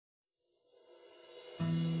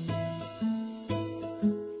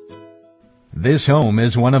This home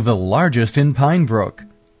is one of the largest in Pinebrook.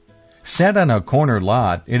 Set on a corner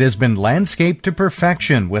lot, it has been landscaped to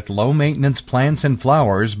perfection with low-maintenance plants and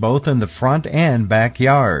flowers both in the front and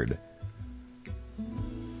backyard.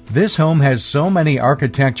 This home has so many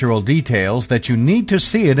architectural details that you need to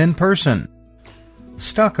see it in person.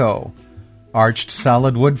 Stucco, arched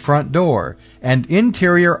solid wood front door, and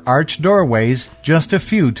interior arched doorways, just a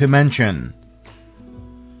few to mention.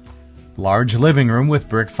 Large living room with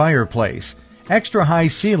brick fireplace. Extra high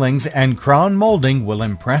ceilings and crown molding will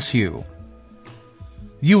impress you.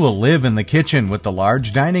 You will live in the kitchen with the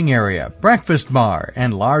large dining area, breakfast bar,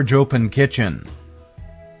 and large open kitchen.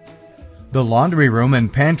 The laundry room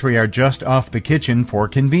and pantry are just off the kitchen for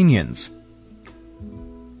convenience.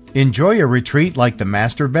 Enjoy a retreat like the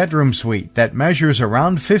master bedroom suite that measures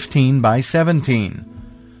around 15 by 17.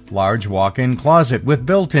 Large walk-in closet with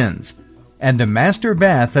built-ins, and a master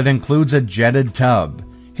bath that includes a jetted tub,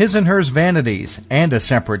 his and hers vanities, and a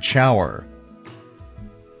separate shower.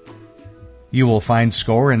 You will find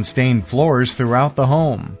score and stained floors throughout the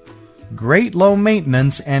home. Great low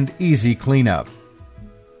maintenance and easy cleanup.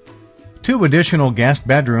 2 additional guest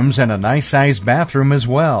bedrooms and a nice-sized bathroom as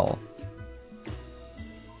well.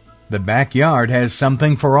 The backyard has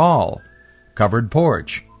something for all. Covered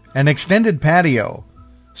porch, an extended patio,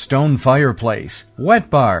 stone fireplace, wet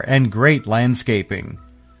bar, and great landscaping.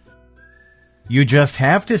 You just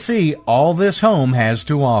have to see all this home has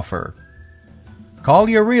to offer. Call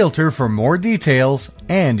your realtor for more details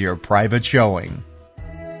and your private showing.